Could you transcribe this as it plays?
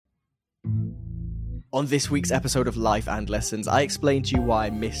On this week's episode of Life and Lessons, I explain to you why I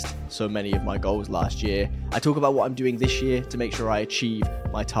missed so many of my goals last year. I talk about what I'm doing this year to make sure I achieve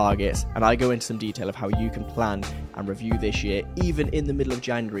my targets, and I go into some detail of how you can plan and review this year, even in the middle of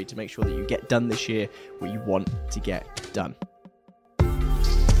January, to make sure that you get done this year what you want to get done.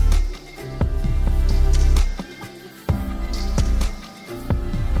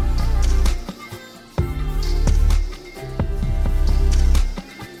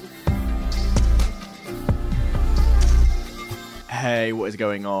 Hey, what is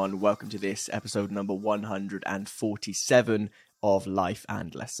going on? Welcome to this episode number 147 of Life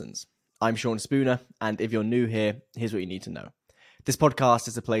and Lessons. I'm Sean Spooner, and if you're new here, here's what you need to know. This podcast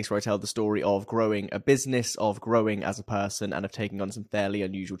is a place where I tell the story of growing a business, of growing as a person, and of taking on some fairly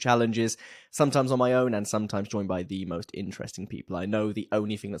unusual challenges, sometimes on my own and sometimes joined by the most interesting people I know. The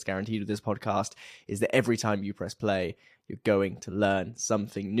only thing that's guaranteed with this podcast is that every time you press play, you're going to learn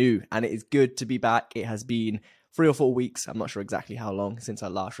something new, and it is good to be back. It has been 3 or 4 weeks, I'm not sure exactly how long, since I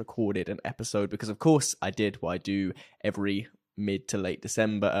last recorded an episode, because of course I did what I do every mid to late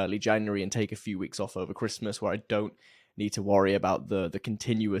December, early January, and take a few weeks off over Christmas where I don't need to worry about the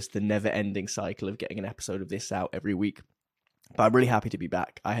continuous, the never-ending cycle of getting an episode of this out every week. But I'm really happy to be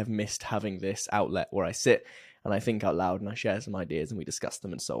back. I have missed having this outlet where I sit and I think out loud and I share some ideas and we discuss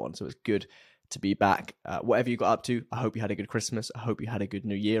them and so on, so it's good to be back. Whatever you got up to, I hope you had a good Christmas, I hope you had a good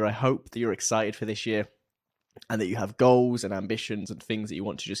New Year, I hope that you're excited for this year, and that you have goals and ambitions and things that you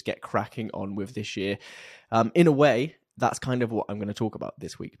want to just get cracking on with this year. In a way, that's kind of what I'm going to talk about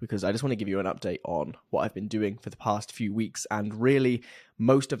this week, because I just want to give you an update on what I've been doing for the past few weeks, and really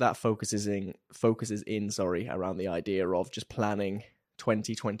most of that focuses in around the idea of just planning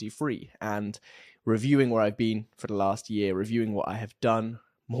 2023 and reviewing where I've been for the last year, reviewing what I have done,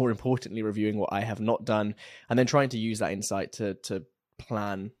 more importantly, reviewing what I have not done, and then trying to use that insight to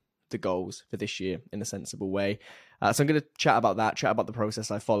plan the goals for this year in a sensible way. So I'm going to chat about the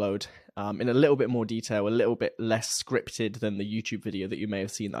process I followed in a little bit more detail, a little bit less scripted than the YouTube video that you may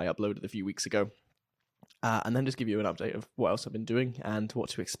have seen that I uploaded a few weeks ago. And then just give you an update of what else I've been doing and what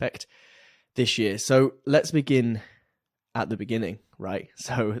to expect this year. So let's begin at the beginning, right?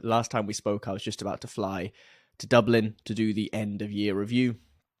 So last time we spoke, I was just about to fly to Dublin to do the end of year review.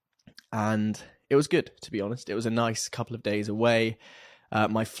 And it was good, to be honest. It was a nice couple of days away.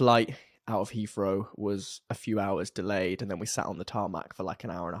 My flight out of Heathrow was a few hours delayed, and then we sat on the tarmac for like an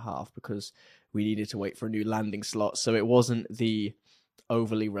hour and a half because we needed to wait for a new landing slot. So it wasn't the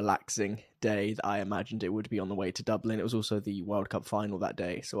overly relaxing day that I imagined it would be on the way to Dublin. It was also the World Cup final that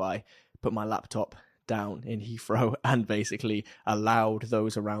day, so I put my laptop down in Heathrow and basically allowed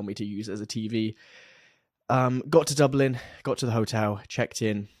those around me to use it as a TV. Got to Dublin, got to the hotel, checked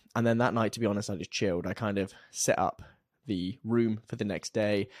in, and then that night, to be honest, I just chilled. I kind of set up the room for the next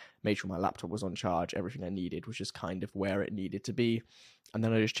day, made sure my laptop was on charge, everything I needed was just kind of where it needed to be, and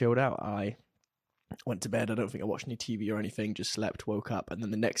then I just chilled out. I went to bed. I don't think I watched any TV or anything, just slept, woke up, and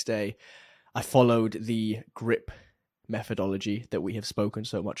then the next day I followed the GRIP methodology that we have spoken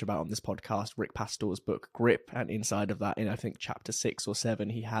so much about on this podcast, Rick Pastor's book GRIP, and inside of that, in I think chapter 6 or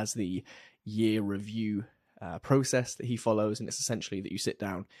 7, he has the year review process that he follows, and it's essentially that you sit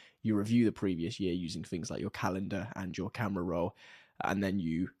down, you review the previous year using things like your calendar and your camera roll, and then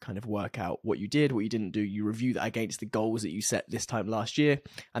you kind of work out what you did, what you didn't do, you review that against the goals that you set this time last year,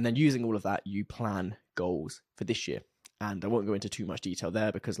 and then using all of that, you plan goals for this year. And I won't go into too much detail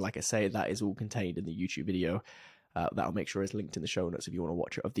there because, like I say, that is all contained in the YouTube video that I'll make sure is linked in the show notes if you want to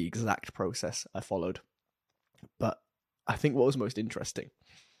watch it, of the exact process I followed. But I think what was most interesting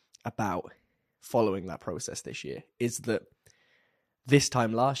about following that process this year is that this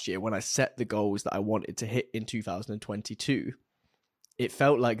time last year, when I set the goals that I wanted to hit in 2022, it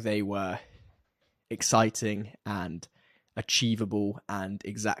felt like they were exciting and achievable and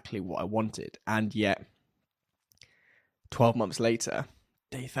exactly what I wanted. And yet, 12 months later,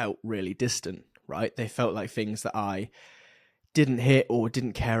 they felt really distant, right? They felt like things that I didn't hit or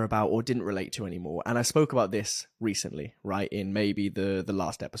didn't care about or didn't relate to anymore. And I spoke about this recently, right, in maybe the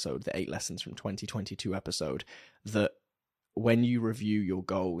last episode, the 8 Lessons from 2022 episode, that when you review your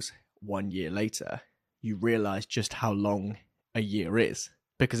goals 1 year later, you realize just how long a year is.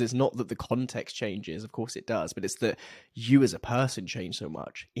 Because it's not that the context changes, of course it does, but it's that you as a person change so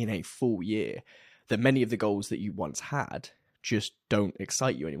much in a full year that many of the goals that you once had just don't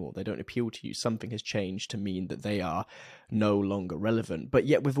excite you anymore. They don't appeal to you. Something has changed to mean that they are no longer relevant. But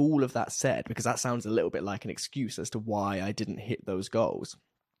yet with all of that said, because that sounds a little bit like an excuse as to why I didn't hit those goals,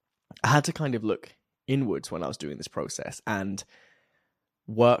 I had to kind of look inwards when I was doing this process and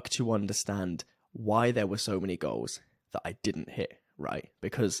work to understand why there were so many goals that I didn't hit, right?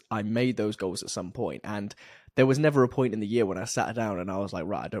 Because I made those goals at some point, and there was never a point in the year when I sat down and I was like,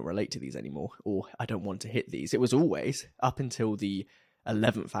 right, I don't relate to these anymore, or I don't want to hit these. It was always up until the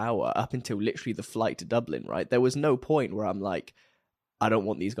 11th hour, up until literally the flight to Dublin, right? There was no point where I'm like, I don't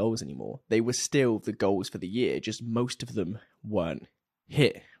want these goals anymore. They were still the goals for the year, just most of them weren't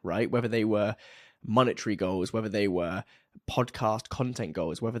hit, right? Whether they were monetary goals, whether they were podcast content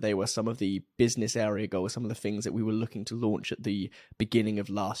goals, whether they were some of the business area goals, some of the things that we were looking to launch at the beginning of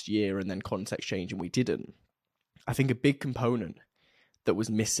last year and then context change and we didn't. I think a big component that was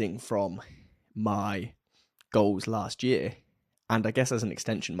missing from my goals last year, and I guess as an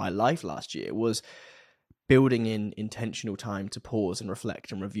extension, my life last year, was building in intentional time to pause and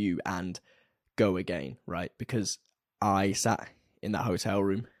reflect and review and go again, right? Because I sat in that hotel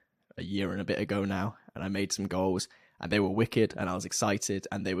room a year and a bit ago now, and I made some goals, and they were wicked, and I was excited,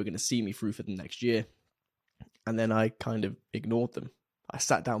 and they were going to see me through for the next year. And then I kind of ignored them. I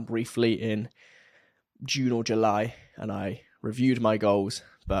sat down briefly in June or July, and I reviewed my goals,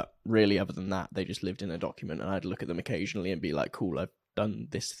 but really other than that, they just lived in a document, and I'd look at them occasionally and be like, cool, I've done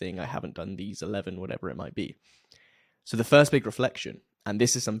this thing, I haven't done these 11, whatever it might be. So the first big reflection, and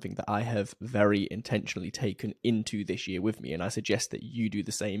this is something that I have very intentionally taken into this year with me, and I suggest that you do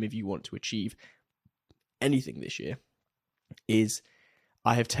the same if you want to achieve anything this year, is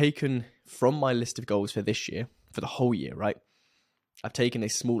I have taken from my list of goals for this year, for the whole year, right? I've taken a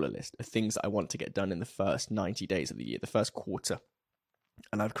smaller list of things that I want to get done in the first 90 days of the year, the first quarter.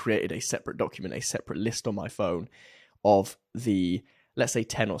 And I've created a separate document, a separate list on my phone of the, let's say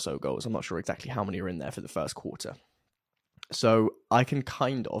 10 or so goals. I'm not sure exactly how many are in there for the first quarter. So I can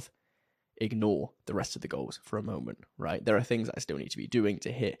kind of ignore the rest of the goals for a moment, right? There are things that I still need to be doing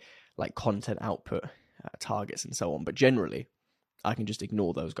to hit like content output targets and so on. But generally, I can just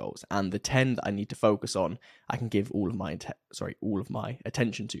ignore those goals. And the 10 that I need to focus on, I can give all of my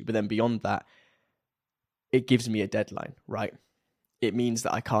attention to. But then beyond that, it gives me a deadline, right? It means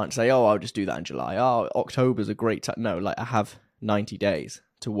that I can't say, oh, I'll just do that in July. Oh, October's a great time. No, like I have 90 days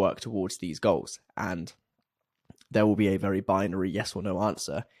to work towards these goals. And there will be a very binary yes or no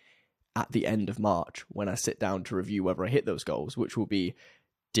answer at the end of March when I sit down to review whether I hit those goals, which will be,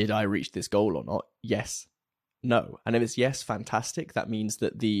 did I reach this goal or not? Yes, no. And if it's yes, fantastic. That means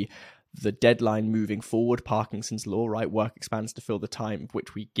that the deadline moving forward, Parkinson's law, right? Work expands to fill the time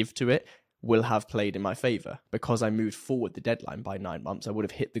which we give to it, will have played in my favor because I moved forward the deadline by 9 months. I would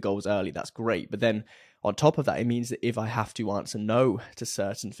have hit the goals early. That's great. But then on top of that, it means that if I have to answer no to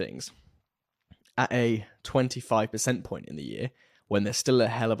certain things at a 25% point in the year, when there's still a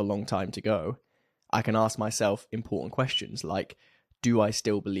hell of a long time to go, I can ask myself important questions like, do I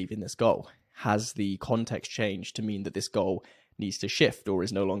still believe in this goal? Has the context changed to mean that this goal needs to shift or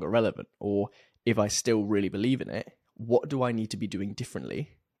is no longer relevant? Or if I still really believe in it, what do I need to be doing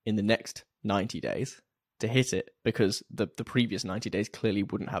differently in the next 90 days to hit it? Because the previous 90 days clearly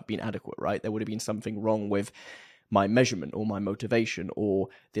wouldn't have been adequate, right? There would have been something wrong with my measurement or my motivation or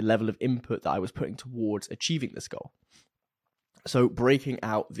the level of input that I was putting towards achieving this goal. So breaking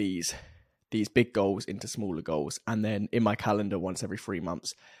out these big goals into smaller goals, and then in my calendar once every 3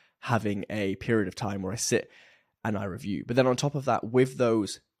 months, having a period of time where I sit and I review. But then on top of that, with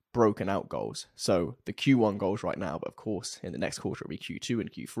those broken out goals, so the Q1 goals right now, but of course in the next quarter it'll be Q2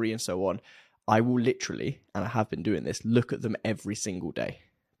 and Q3 and so on, I will literally, and I have been doing this, look at them every single day.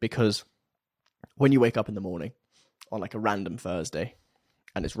 Because when you wake up in the morning on like a random Thursday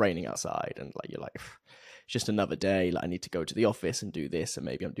and it's raining outside and like you're like, it's just another day, like I need to go to the office and do this, and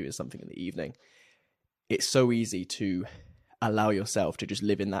maybe I'm doing something in the evening. It's so easy to allow yourself to just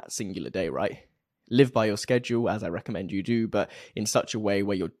live in that singular day, right? Live by your schedule, as I recommend you do, but in such a way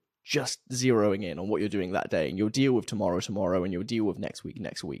where you're just zeroing in on what you're doing that day, and you'll deal with tomorrow, and you'll deal with next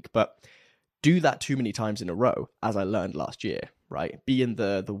week. But do that too many times in a row, as I learned last year, right? Be in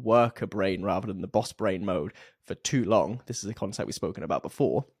the worker brain rather than the boss brain mode for too long. This is a concept we've spoken about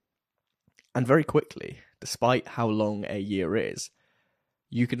before. And very quickly, despite how long a year is,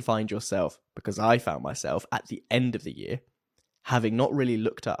 you can find yourself, because I found myself at the end of the year, having not really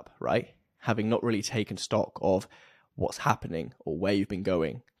looked up, right? Having not really taken stock of what's happening or where you've been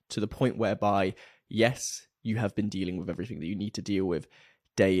going, to the point whereby, yes, you have been dealing with everything that you need to deal with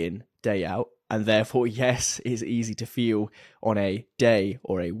day in, day out. And therefore, yes, it's easy to feel on a day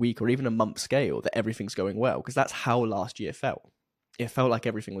or a week or even a month scale that everything's going well, because that's how last year felt. It felt like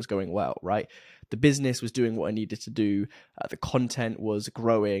everything was going well, right? The business was doing what I needed to do. The content was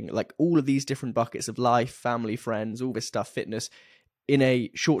growing, like all of these different buckets of life, family, friends, all this stuff, fitness, in a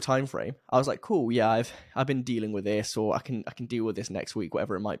short time frame. I was like, cool, yeah, I've been dealing with this, or I can deal with this next week,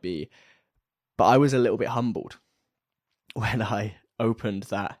 whatever it might be. But I was a little bit humbled when I opened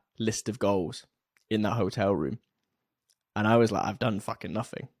that list of goals in that hotel room, and I was like, I've done fucking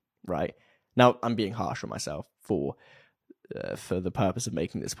nothing, right? Now, I'm being harsh on myself for the purpose of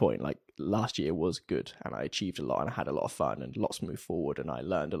making this point. Like, last year was good, and I achieved a lot, and I had a lot of fun, and lots moved forward, and I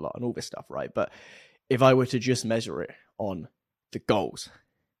learned a lot, and all this stuff, right? But if I were to just measure it on the goals,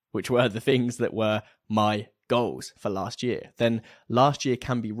 which were the things that were my goals for last year, then last year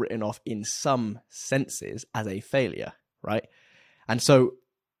can be written off in some senses as a failure, right? And so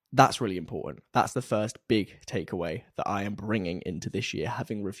that's really important. That's the first big takeaway that I am bringing into this year,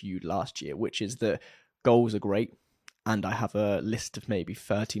 having reviewed last year, which is that goals are great. And I have a list of maybe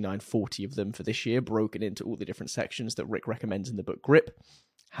 39, 40 of them for this year, broken into all the different sections that Rick recommends in the book Grip.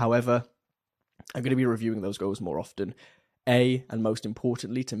 However, I'm going to be reviewing those goals more often. And most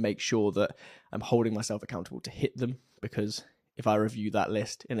importantly, to make sure that I'm holding myself accountable to hit them. Because if I review that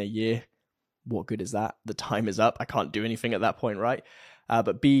list in a year, what good is that? The time is up. I can't do anything at that point, right?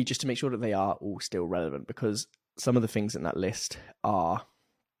 But B, just to make sure that they are all still relevant, because some of the things in that list are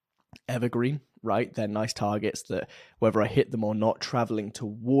evergreen, right? They're nice targets that whether I hit them or not, traveling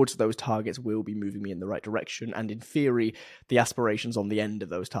towards those targets will be moving me in the right direction. And in theory, the aspirations on the end of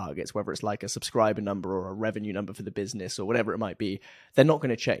those targets, whether it's like a subscriber number or a revenue number for the business or whatever it might be, they're not going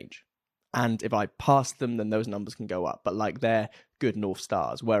to change. And if I pass them, then those numbers can go up. But like, they're good North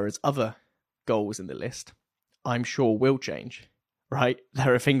Stars. Whereas other goals in the list, I'm sure will change. Right?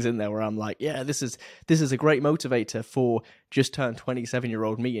 There are things in there where I'm like, yeah, this is a great motivator for just turned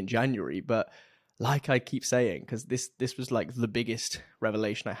 27-year-old me in January. But like I keep saying, because this was like the biggest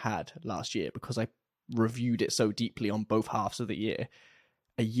revelation I had last year, because I reviewed it so deeply on both halves of the year.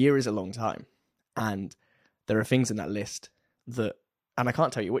 A year is a long time. And there are things in that list that, and I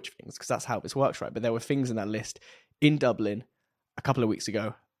can't tell you which things, because that's how this works, right? But there were things in that list in Dublin a couple of weeks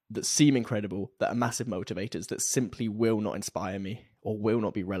ago that seem incredible, that are massive motivators, that simply will not inspire me or will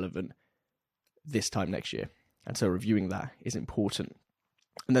not be relevant this time next year. And so reviewing that is important.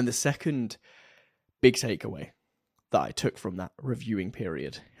 And then the second big takeaway that I took from that reviewing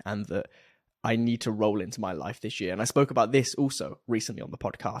period, and that I need to roll into my life this year, and I spoke about this also recently on the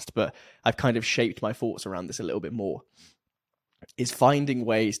podcast, but I've kind of shaped my thoughts around this a little bit more, is finding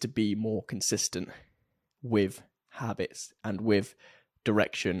ways to be more consistent with habits and with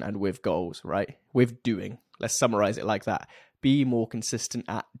direction and with goals, right? With doing. Let's summarize it like that. Be more consistent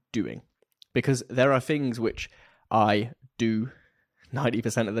at doing. Because there are things which I do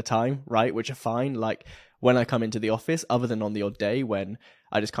 90% of the time, right? Which are fine. Like when I come into the office, other than on the odd day when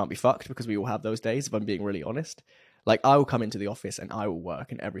I just can't be fucked, because we all have those days, if I'm being really honest. Like, I will come into the office and I will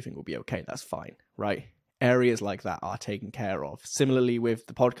work and everything will be okay. That's fine, right? Areas like that are taken care of. Similarly with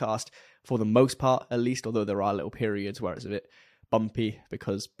the podcast, for the most part, at least, although there are little periods where it's a bit bumpy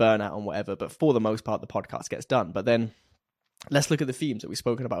because burnout and whatever, but for the most part, the podcast gets done. But then let's look at the themes that we've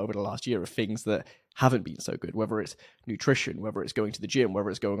spoken about over the last year of things that haven't been so good, whether it's nutrition, whether it's going to the gym, whether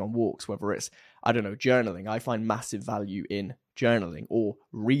it's going on walks, whether it's, I don't know, journaling. I find massive value in journaling or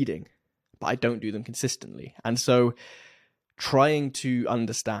reading, but I don't do them consistently. And so trying to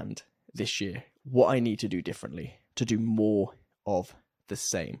understand this year what I need to do differently to do more of the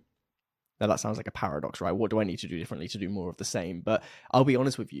same. Now that sounds like a paradox, right? What do I need to do differently to do more of the same? But I'll be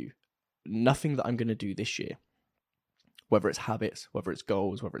honest with you, nothing that I'm going to do this year, whether it's habits, whether it's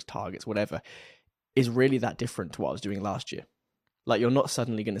goals, whether it's targets, whatever, is really that different to what I was doing last year. Like, you're not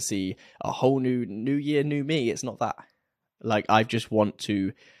suddenly going to see a whole new year, new me. It's not that. Like, I just want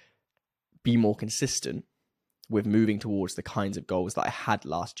to be more consistent with moving towards the kinds of goals that I had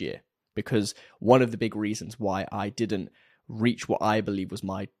last year. Because one of the big reasons why I didn't reach what I believe was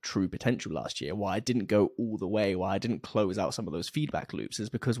my true potential last year, why I didn't go all the way, why I didn't close out some of those feedback loops, is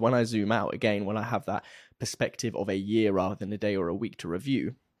because when I zoom out, again, when I have that perspective of a year rather than a day or a week to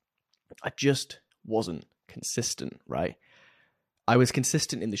review, I just wasn't consistent, right? I was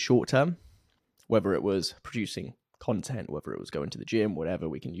consistent in the short term, whether it was producing content, whether it was going to the gym, whatever.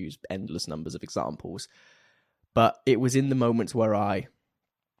 We can use endless numbers of examples. But it was in the moments where I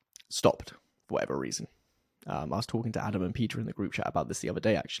stopped for whatever reason. I was talking to Adam and Peter in the group chat about this the other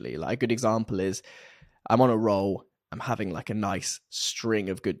day, actually. Like, a good example is I'm on a roll. I'm having like a nice string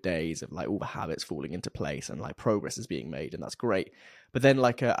of good days of like all the habits falling into place and like progress is being made, and that's great. But then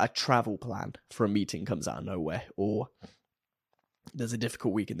like a travel plan for a meeting comes out of nowhere, or there's a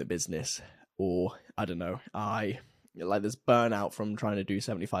difficult week in the business, or I don't know, there's burnout from trying to do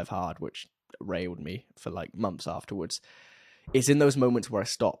 75 hard, which railed me for like months afterwards. It's in those moments where I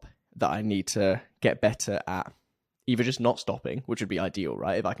stop that I need to get better at either just not stopping, which would be ideal,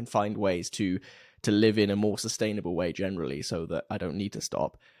 right? If I can find ways to live in a more sustainable way generally so that I don't need to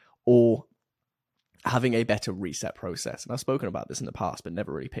stop, or having a better reset process. And I've spoken about this in the past, but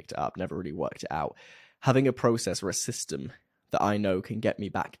never really picked it up, never really worked it out. Having a process or a system that I know can get me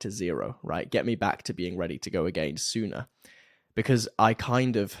back to zero, right? Get me back to being ready to go again sooner. Because I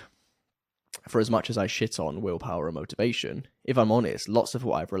kind of, for as much as I shit on willpower and motivation, if I'm honest, lots of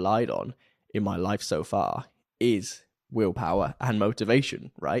what I've relied on in my life so far is willpower and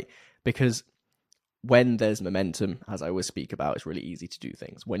motivation, right? Because when there's momentum, as I always speak about, it's really easy to do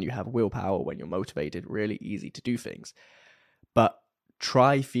things. When you have willpower, when you're motivated, really easy to do things. But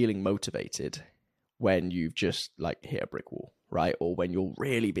try feeling motivated when you've just like hit a brick wall, right? Or when you're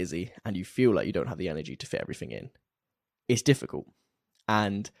really busy and you feel like you don't have the energy to fit everything in. It's difficult.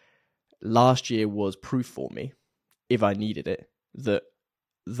 And last year was proof for me, if I needed it, that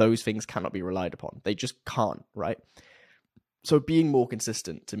those things cannot be relied upon. They just can't, right? So being more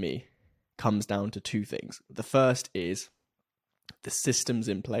consistent to me comes down to two things. The first is the systems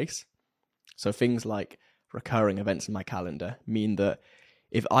in place. So things like recurring events in my calendar mean that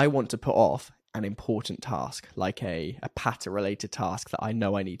if I want to put off an important task, like a patter-related task that I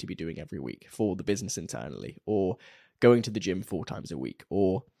know I need to be doing every week for the business internally, or going to the gym 4 times a week,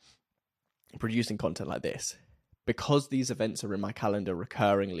 or producing content like this, because these events are in my calendar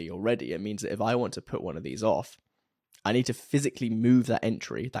recurringly already, it means that if I want to put one of these off, I need to physically move that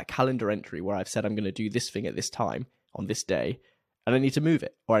entry, that calendar entry where I've said I'm going to do this thing at this time on this day, and I need to move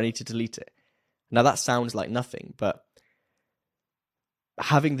it or I need to delete it. Now that sounds like nothing, but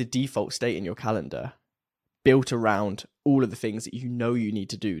having the default state in your calendar built around all of the things that you know you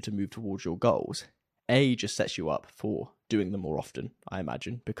need to do to move towards your goals, just sets you up for doing them more often, I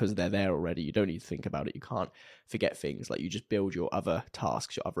imagine, because they're there already. You don't need to think about it. You can't forget things. Like, you just build your other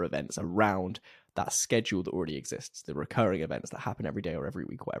tasks, your other events around that schedule that already exists, the recurring events that happen every day or every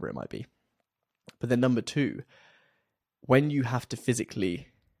week, whatever it might be. But then number 2, when you have to physically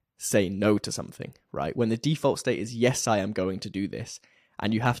say no to something, right? When the default state is, yes, I am going to do this,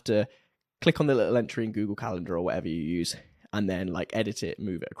 and you have to click on the little entry in Google Calendar or whatever you use, and then like edit it,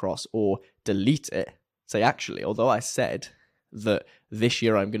 move it across, or delete it. Say, actually, although I said that this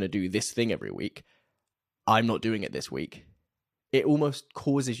year I'm going to do this thing every week, I'm not doing it this week. It almost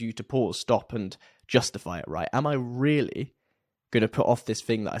causes you to pause, stop, and justify it, right? Am I really going to put off this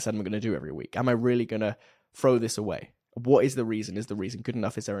thing that I said I'm going to do every week? Am I really going to throw this away? What is the reason? Is the reason good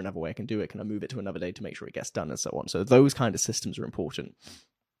enough? Is there another way I can do it? Can I move it to another day to make sure it gets done, and so on? So those kind of systems are important.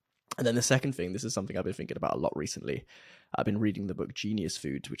 And then the second thing, this is something I've been thinking about a lot recently. I've been reading the book Genius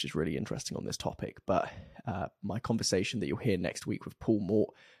Foods, which is really interesting on this topic. But my conversation that you'll hear next week with Paul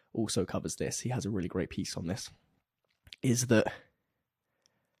Mort also covers this. He has a really great piece on this. Is that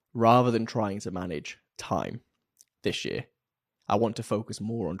rather than trying to manage time this year, I want to focus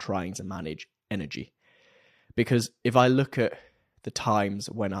more on trying to manage energy. Because if I look at the times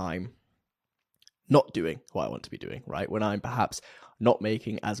when I'm not doing what I want to be doing, right? When I'm perhaps not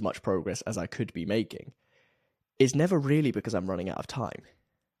making as much progress as I could be making, it's never really because I'm running out of time.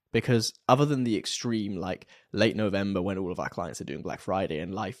 Because other than the extreme, like late November when all of our clients are doing Black Friday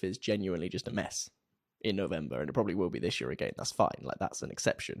and life is genuinely just a mess in November, and it probably will be this year again, that's fine. Like, that's an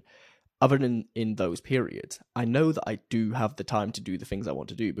exception. Other than in those periods, I know that I do have the time to do the things I want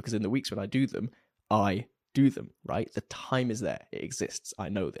to do, because in the weeks when I do them, right? The time is there. It exists. I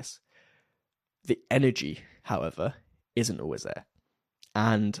know this. The energy, however, isn't always there.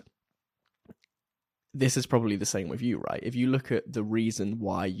 And this is probably the same with you, right? If you look at the reason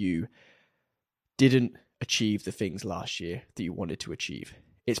why you didn't achieve the things last year that you wanted to achieve,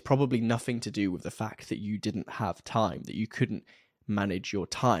 it's probably nothing to do with the fact that you didn't have time, that you couldn't manage your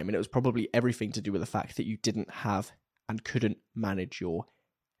time. And it was probably everything to do with the fact that you didn't have and couldn't manage your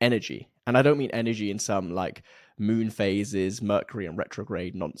energy. And I don't mean energy in some like moon phases, Mercury and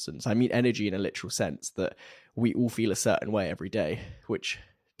retrograde nonsense. I mean energy in a literal sense, that we all feel a certain way every day, which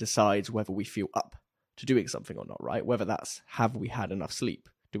decides whether we feel up to doing something or not, right? Whether that's, have we had enough sleep?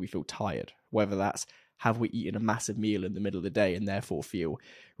 Do we feel tired? Whether that's, have we eaten a massive meal in the middle of the day and therefore feel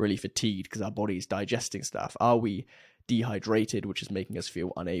really fatigued because our body's digesting stuff? Are we dehydrated, which is making us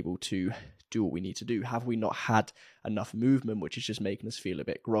feel unable to do what we need to do? Have we not had enough movement, which is just making us feel a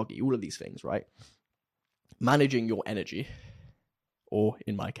bit groggy? All of these things, right? Managing your energy, or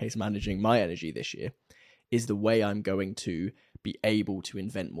in my case, managing my energy this year, is the way I'm going to be able to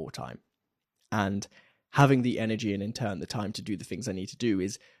invent more time. And having the energy and in turn the time to do the things I need to do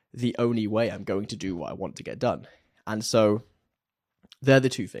is the only way I'm going to do what I want to get done. And so they're the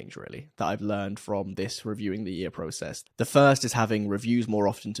two things really that I've learned from this reviewing the year process. The first is having reviews more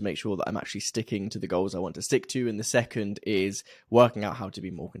often to make sure that I'm actually sticking to the goals I want to stick to. And the second is working out how to be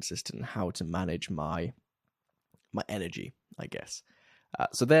more consistent and how to manage my energy, I guess.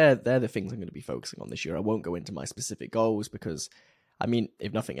 So they're the things I'm going to be focusing on this year. I won't go into my specific goals because, I mean,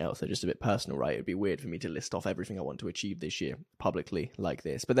 if nothing else, they're just a bit personal, right? It'd be weird for me to list off everything I want to achieve this year publicly like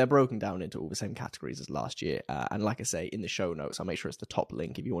this. But they're broken down into all the same categories as last year. And like I say, in the show notes, I'll make sure it's the top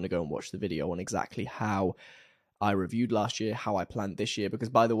link if you want to go and watch the video on exactly how I reviewed last year, how I planned this year. Because,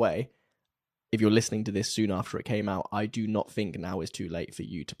 by the way, if you're listening to this soon after it came out, I do not think now is too late for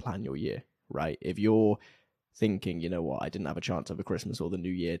you to plan your year, right? If you're thinking, you know what, I didn't have a chance over Christmas or the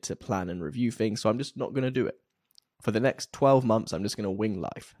new year to plan and review things, so I'm just not going to do it. For the next 12 months, I'm just going to wing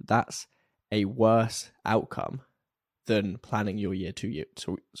life. That's a worse outcome than planning your year 2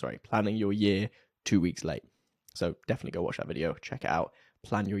 weeks late. So definitely go watch that video, check it out,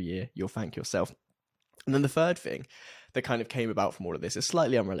 plan your year, you'll thank yourself. And then the third thing that kind of came about from all of this is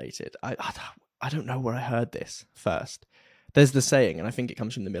slightly unrelated. I don't know where I heard this first. There's the saying, and I think it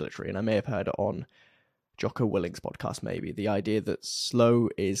comes from the military, and I may have heard it on Jocko Willing's podcast, maybe, the idea that slow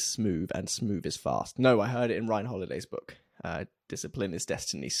is smooth and smooth is fast. No, I heard it in Ryan Holiday's book, Discipline is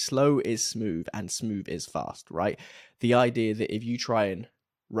Destiny. Slow is smooth and smooth is fast, right? The idea that if you try and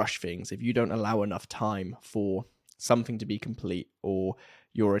rush things, if you don't allow enough time for something to be complete, or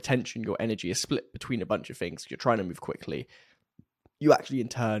your attention, your energy is split between a bunch of things, you're trying to move quickly, you actually in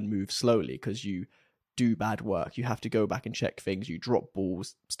turn move slowly because you do bad work. You have to go back and check things, you drop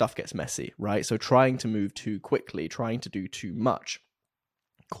balls, stuff gets messy, right? So trying to move too quickly, trying to do too much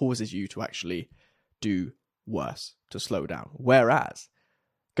causes you to actually do worse, to slow down. Whereas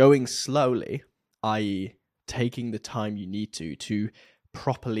going slowly, i.e. taking the time you need to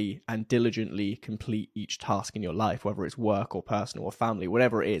properly and diligently complete each task in your life, whether it's work or personal or family,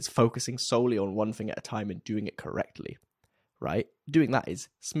 whatever it is, focusing solely on one thing at a time and doing it correctly, right? Doing that is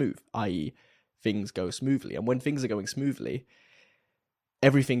smooth, i.e. things go smoothly. And when things are going smoothly,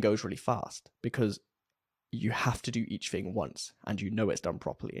 everything goes really fast because you have to do each thing once and you know it's done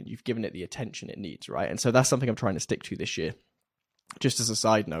properly and you've given it the attention it needs, right? And so that's something I'm trying to stick to this year. Just as a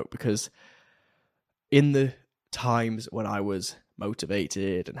side note, because in the times when I was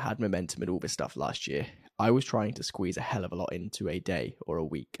motivated and had momentum and all this stuff last year, I was trying to squeeze a hell of a lot into a day or a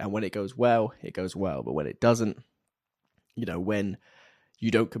week. And when it goes well, it goes well. But when it doesn't, you know, when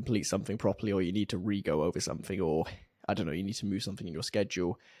you don't complete something properly, or you need to re-go over something, or I don't know, you need to move something in your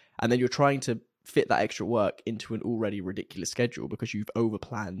schedule, and then you're trying to fit that extra work into an already ridiculous schedule because you've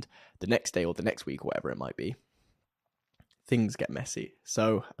overplanned the next day or the next week, whatever it might be, things get messy.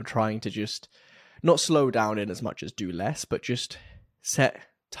 So I'm trying to just not slow down in as much as do less, but just set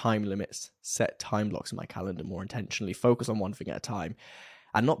time limits, set time blocks in my calendar more intentionally, focus on one thing at a time,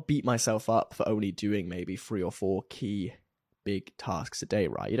 and not beat myself up for only doing maybe 3 or 4 key big tasks a day,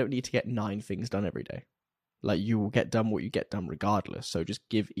 right? You don't need to get 9 things done every day. Like, you will get done what you get done regardless. So just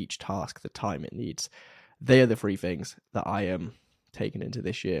give each task the time it needs. They are the 3 things that I am taking into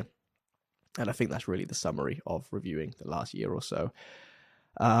this year. And I think that's really the summary of reviewing the last year or so.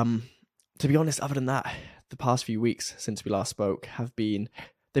 To be honest, other than that, the past few weeks since we last spoke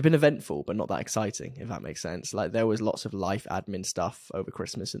they've been eventful, but not that exciting, if that makes sense. Like, there was lots of life admin stuff over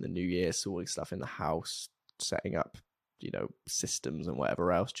Christmas and the New Year, sorting stuff in the house, setting up, you know, systems and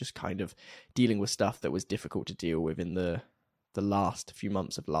whatever else, just kind of dealing with stuff that was difficult to deal with in the last few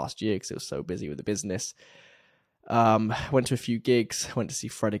months of last year because it was so busy with the business. Went to a few gigs, went to see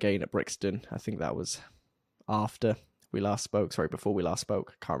Fred again at Brixton. I think that was before we last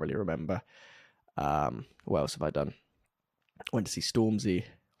spoke. Can't really remember. What else have I done? Went to see Stormzy,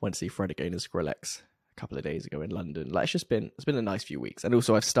 went to see Fred again and Skrillex a couple of days ago in London. Like, it's been a nice few weeks. And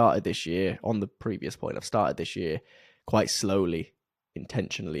also I've started this year, on the previous point, quite slowly,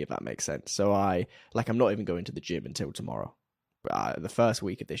 intentionally, if that makes sense. So I'm not even going to the gym until tomorrow. But the first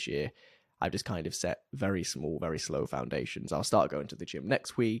week of this year, I've just kind of set very small, very slow foundations. I'll start going to the gym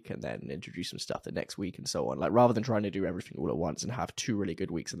next week and then introduce some stuff the next week and so on. Like, rather than trying to do everything all at once and have 2 really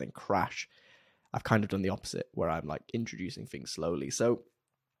good weeks and then crash, I've kind of done the opposite, where I'm like introducing things slowly. So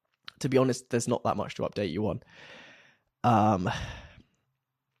to be honest, there's not that much to update you on.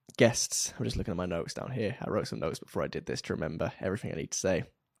 Guests, I'm just looking at my notes down here. I wrote some notes before I did this to remember everything I need to say.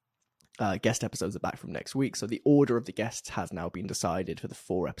 Guest episodes are back from next week. So the order of the guests has now been decided for the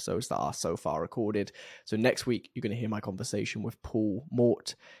 4 episodes that are so far recorded. So next week, you're going to hear my conversation with Paul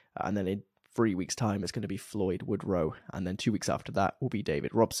Mort. And then in 3 weeks' time, it's going to be Floyd Woodrow. And then 2 weeks after that will be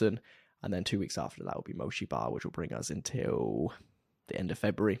David Robson. And then 2 weeks after that will be Moshi Bar, which will bring us until the end of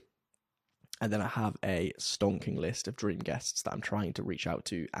February. And then I have a stonking list of dream guests that I'm trying to reach out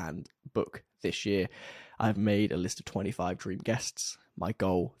to and book this year. I've made a list of 25 dream guests. My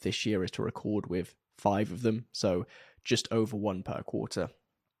goal this year is to record with 5 of them, so just over 1 per quarter.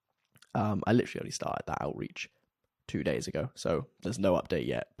 I literally only started that outreach 2 days ago, so there's no update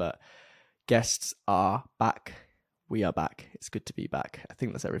yet. But guests are back. We are back. It's good to be back. I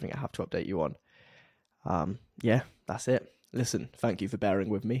think that's everything I have to update you on. Yeah, that's it. Listen, thank you for bearing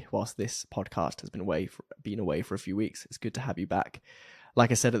with me whilst this podcast has been away for a few weeks. It's good to have you back.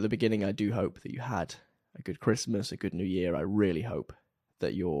 Like I said at the beginning, I do hope that you had a good Christmas, a good New Year. I really hope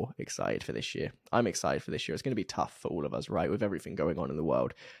that you're excited for this year. I'm excited for this year. It's going to be tough for all of us, right? With everything going on in the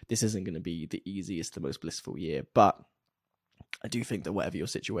world, this isn't going to be the easiest, the most blissful year. But I do think that whatever your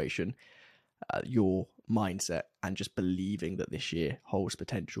situation, your mindset, and just believing that this year holds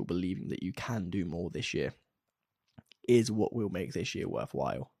potential, believing that you can do more this year, is what will make this year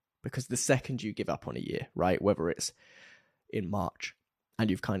worthwhile. Because the second you give up on a year, right, whether it's in March and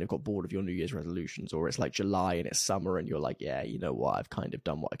you've kind of got bored of your New Year's resolutions, or it's like July and it's summer and you're like, yeah, you know what, I've kind of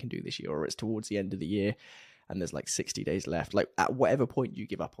done what I can do this year, or it's towards the end of the year and there's like 60 days left, like at whatever point you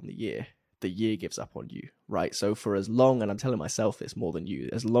give up on the year gives up on you, right? So for as long, and I'm telling myself this more than you,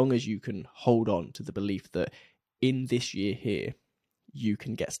 as long as you can hold on to the belief that in this year here, you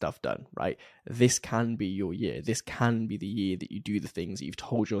can get stuff done, right? This can be your year. This can be the year that you do the things that you've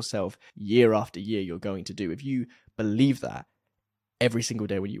told yourself year after year you're going to do. If you believe that every single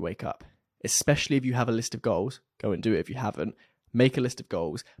day when you wake up, especially if you have a list of goals, go and do it. If you haven't, make a list of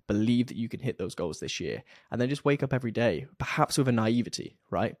goals, believe that you can hit those goals this year, and then just wake up every day, perhaps with a naivety,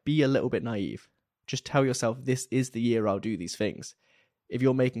 right? Be a little bit naive. Just tell yourself, this is the year I'll do these things. If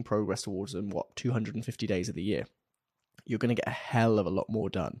you're making progress towards them, 250 days of the year, you're going to get a hell of a lot more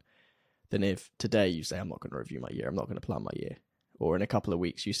done than if today you say, I'm not going to review my year, I'm not going to plan my year. Or in a couple of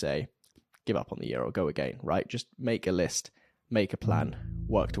weeks you say, give up on the year or go again, right? Just make a list, make a plan,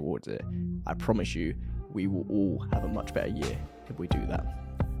 work towards it. I promise you, we will all have a much better year if we do that.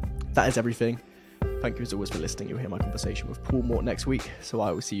 That is everything. Thank you as always for listening. You'll hear my conversation with Paul Mort next week. So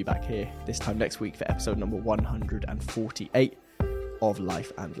I will see you back here this time next week for episode number 148 of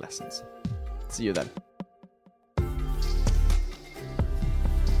Life and Lessons. See you then.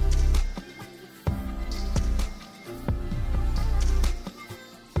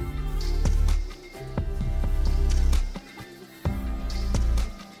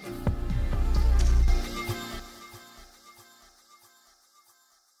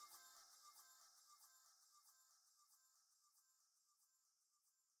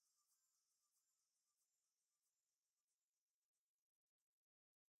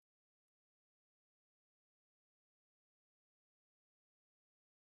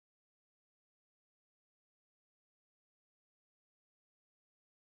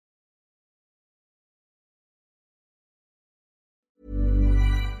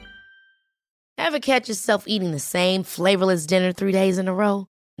 Ever catch yourself eating the same flavorless dinner 3 days in a row?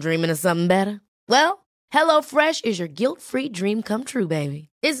 Dreaming of something better? Well, HelloFresh is your guilt-free dream come true, baby.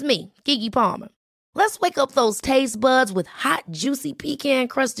 It's me, Keke Palmer. Let's wake up those taste buds with hot, juicy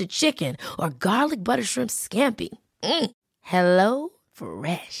pecan-crusted chicken or garlic butter shrimp scampi. Hello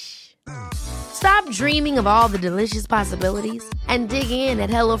Fresh. Stop dreaming of all the delicious possibilities and dig in at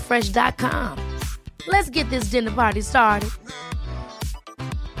HelloFresh.com. Let's get this dinner party started.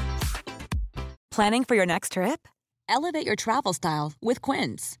 Planning for your next trip? Elevate your travel style with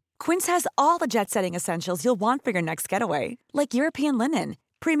Quince. Quince has all the jet-setting essentials you'll want for your next getaway, like European linen,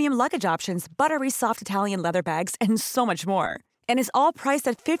 premium luggage options, buttery soft Italian leather bags, and so much more. And is all priced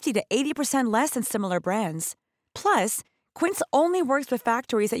at 50 to 80% less than similar brands. Plus, Quince only works with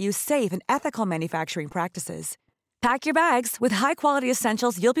factories that use safe and ethical manufacturing practices. Pack your bags with high-quality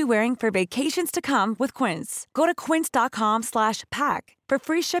essentials you'll be wearing for vacations to come with Quince. Go to quince.com/pack for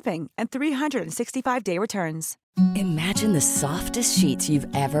free shipping and 365-day returns. Imagine the softest sheets you've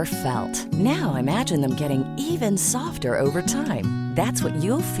ever felt. Now imagine them getting even softer over time. That's what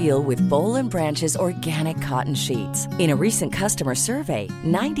you'll feel with Boll & Branch's organic cotton sheets. In a recent customer survey,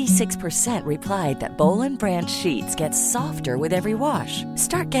 96% replied that Boll & Branch sheets get softer with every wash.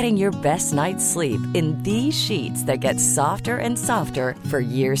 Start getting your best night's sleep in these sheets that get softer and softer for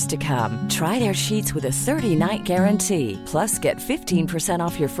years to come. Try their sheets with a 30-night guarantee. Plus, get 15%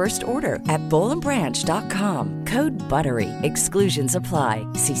 off your first order at bollandbranch.com. Code BUTTERY. Exclusions apply.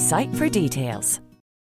 See site for details.